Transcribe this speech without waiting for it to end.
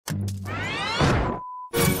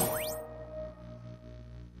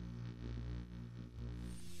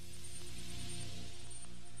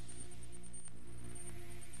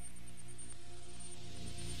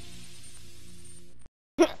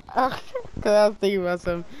Cause I was thinking about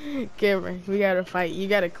some Cameron. We gotta fight. You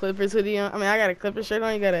got a Clippers hoodie on. I mean, I got a Clippers shirt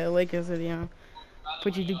on. You got a Lakers hoodie on.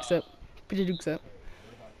 Put your dukes up. Put your dukes up.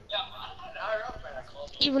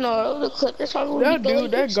 Even though the Clippers probably would No, beat the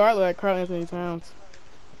dude, that Lakers. guard look like Karl Anthony Towns.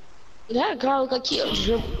 That guy look like he a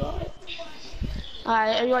dribble guard.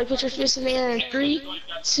 Alright, everybody put your fists in the air in 3,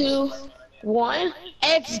 2, 1.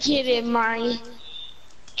 Let's get it, Marty.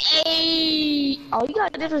 Hey! Oh, you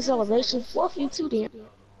got a different celebration. Fluff you too, then.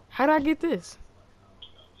 How'd I get this?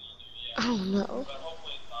 I don't know.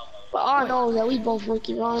 But all I Wait, know is that we both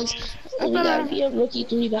rookie runs. I And we thought gotta be a rookie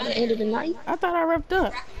 3 by the end of the night. I thought I repped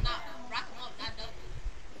up.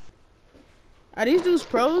 Are these dudes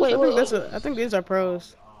pros? Wait, wait. I think these are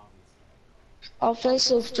pros.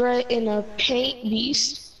 Offensive threat in a paint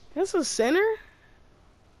beast. That's a center?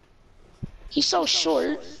 He's so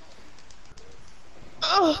short.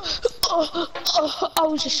 I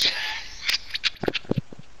was just...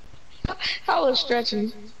 I was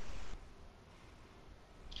stretching.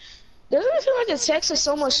 Doesn't it feel like the text is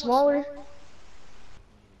so much smaller?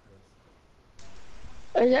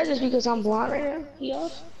 Or is that just because I'm blind right now? Yeah.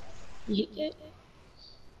 You hit that?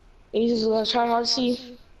 You just try hard to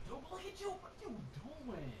see.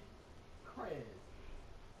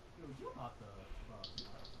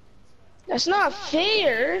 That's not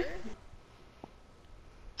fair.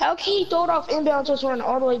 How can he throw it off inbound just running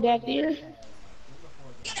all the way back there?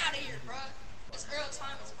 Get out of here, bro. It's Earl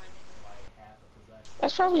Thomas, my nigga.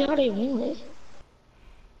 That's probably how they won it.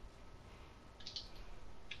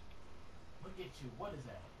 Look at you. What is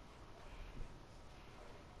that?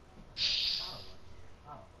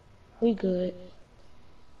 We good.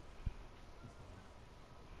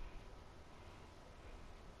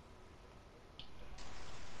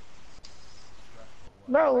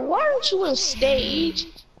 Bro, why aren't you in stage?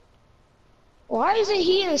 Why isn't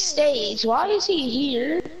he in stage? Why is he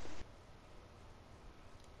here?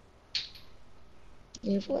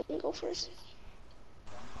 Yeah, let me go first.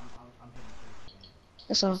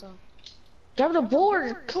 That's all. Grab the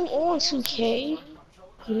board. Come on, 2K.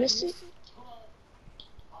 You missed it?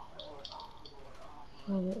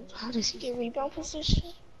 Oh, how does he get rebound position?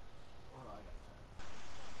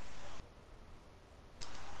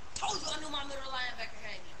 Told you I knew my middle linebacker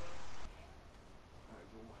had me,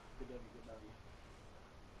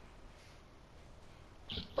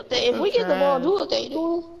 bro. But if we get the ball, do what they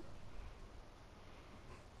do.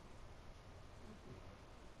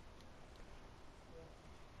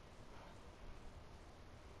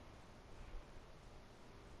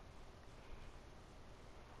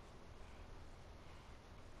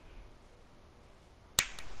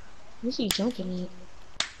 Who's he jumping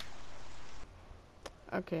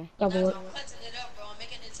at? Okay. Got board. I'm cutting it up, bro. I'm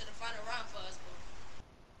making it to the final round for us,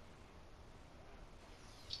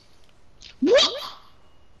 bro. What?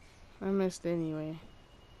 I missed anyway.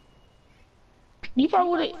 You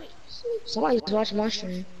probably would've... Somebody's watching my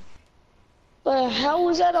stream. But how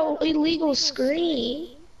was that an illegal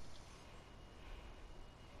screen?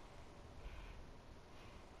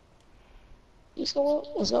 You saw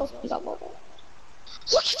what? What's up? You got more.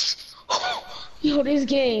 Look at this! Yo, this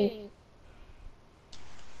game.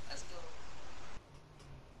 Let's go.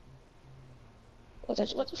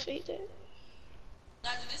 What the fake there? Now,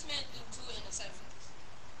 did this man do 2 interceptions?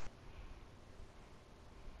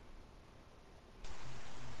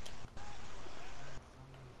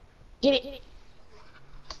 Get it.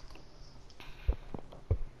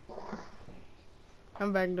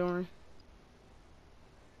 I'm backdooring.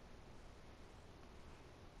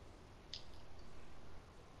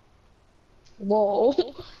 Whoa.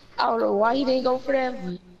 I don't know why he didn't go for that.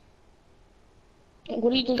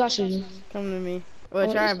 What do you think I should do? Come to me.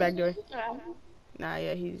 Well, try and backdoor. Nah,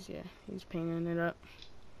 yeah, he's painting it up.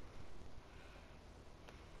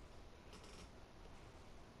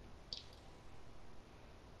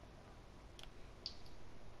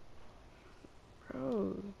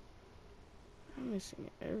 Bro, I'm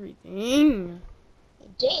missing everything.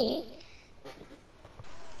 Dang.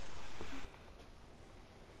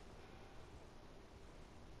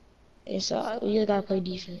 It's we just gotta play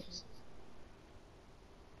defense.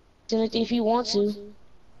 Timothy, if you want to.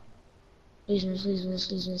 Please miss, please miss,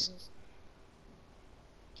 please miss.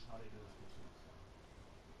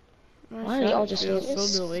 Why are they all just feels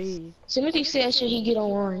so delayed? Timothy said should he get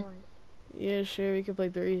online? Yeah, sure, we can play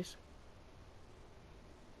threes.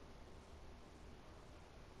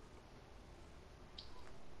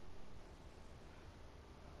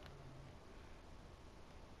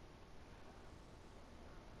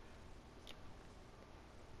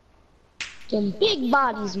 Them big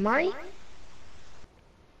bodies, Mari.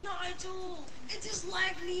 No, I do. It just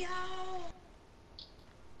lagged me out.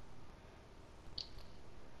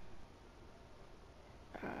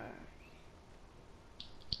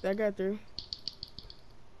 That got through.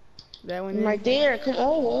 That one in. Right there. Come on.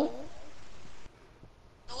 You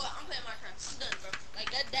know what? I'm playing Minecraft. This is done, bro.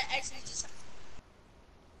 Like that actually just.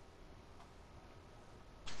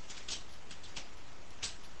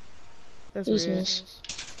 That's Who's weird. this?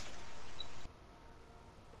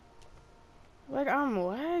 Like I'm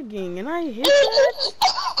lagging and I hit that.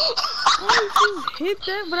 I just hit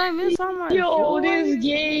that, but I missed on my Yo, this joy.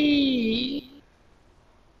 game.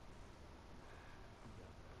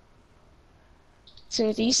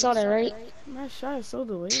 Timothy, you saw that, right? My shot is so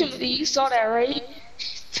delayed. Timothy, you saw that, right?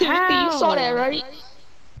 Timothy, you saw that, right?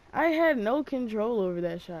 I had no control over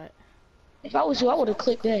that shot. If I was you, I would have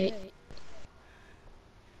clicked that.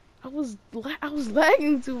 I was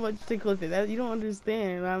lagging too much to clip it. That you don't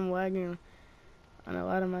understand. I'm lagging on a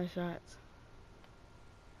lot of my shots.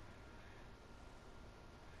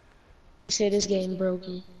 Say this game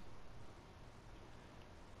broken.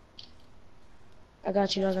 I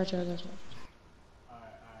got you.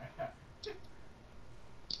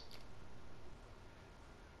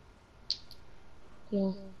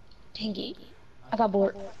 Yo, dang it. I got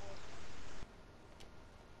bored.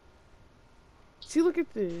 See, look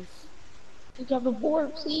at this. You got the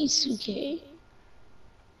board, please, 2K.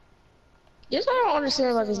 That's what I don't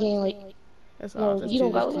understand about this game. Like, That's no, that's you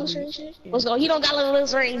don't got a too little deep. range yet? Yeah. Let's go. He don't got a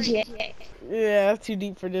little range yet. Yeah, that's too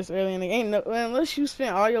deep for this early in the game. No, well, unless you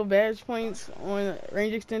spend all your badge points on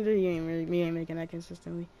range extender, you ain't making that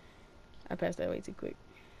consistently. I passed that way too quick.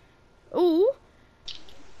 Ooh,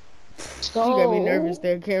 Let's you go. got me nervous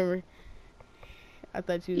there, Cameron. I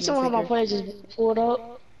thought you You was saw how gonna my take player just pulled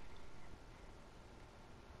up.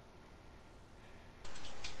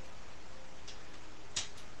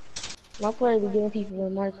 My player be giving people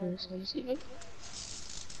with markers. Let me see.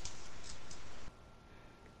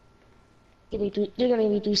 They're gonna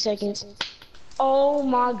give me 3 seconds. Oh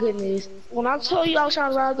my goodness. When I told you I was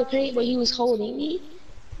trying to ride the paint, but he was holding me.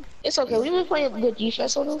 It's okay. We've been playing good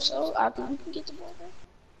defense on him, so I think we can get the ball back.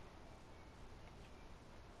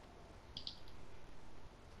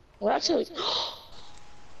 Well, actually,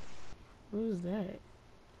 What was that?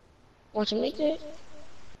 want you to make that?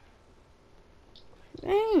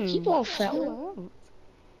 Dang. Keep on fouling.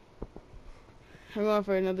 I'm going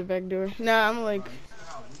for another back door. Nah, I'm like,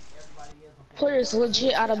 Player's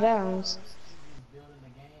legit out of bounds.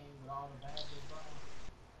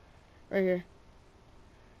 right here.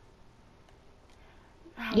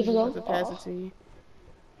 I Give was it about go. to pass it to you.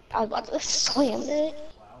 I was about to slam it.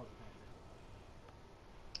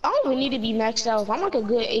 I don't even need to be maxed out. I'm like a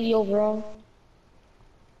good 80 overall.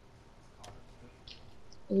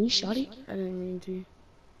 Oh, you shot it? I didn't mean to.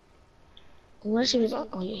 Where should we go?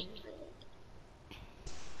 Oh, yeah.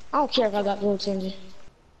 I don't care if I got goaltender.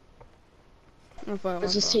 My fault, my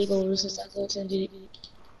Let's just fault. take over since I goaltended it.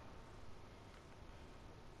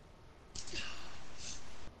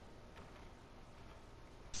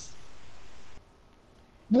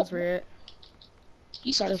 That's red.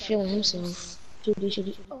 He started feeling himself. Should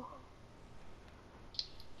he? Oh.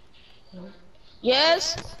 No.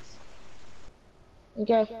 Yes!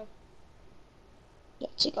 Okay. Yeah,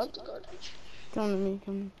 check out the garbage. Come to me,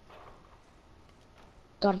 come.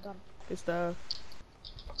 Got him. Good stuff.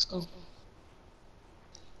 Let's go.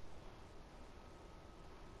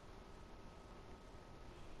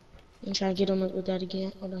 I'm trying to get him with that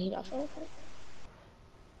again. Oh no, he got far.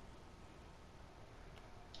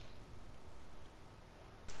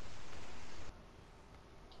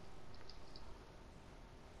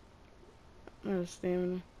 No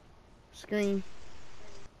stamina. Screen.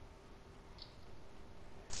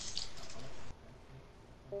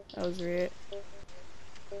 That was red.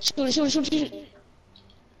 Shoot.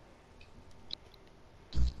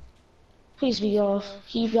 Please be off.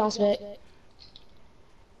 He bounced back.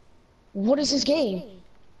 What is this game?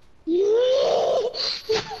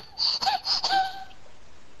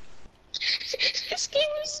 This game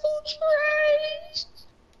is so trash.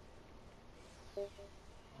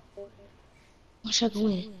 What should I go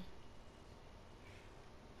in?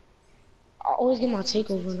 I always get my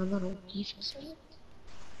takeover and I'm not on defense.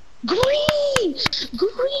 Green!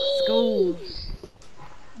 School.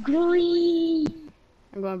 Green!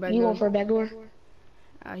 I'm going back You door. going for a back door?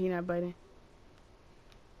 He not biting.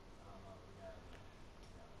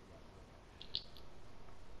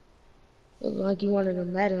 Look like you wanted the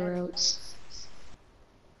Madden routes.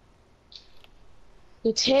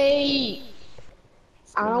 The tape!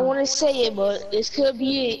 I don't want to say it, but this could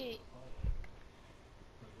be it.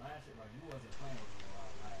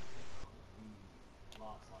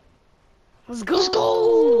 Let's go. Let's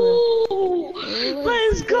go!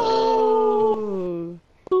 Let's go!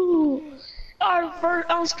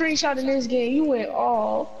 Our I'm screenshotting this game. You went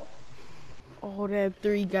off. Oh, that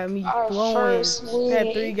 3 got me Our flowing. first win.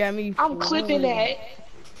 That 3 got me flowing. I'm clipping that. Yeah,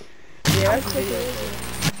 I'm that's a clipping video. it.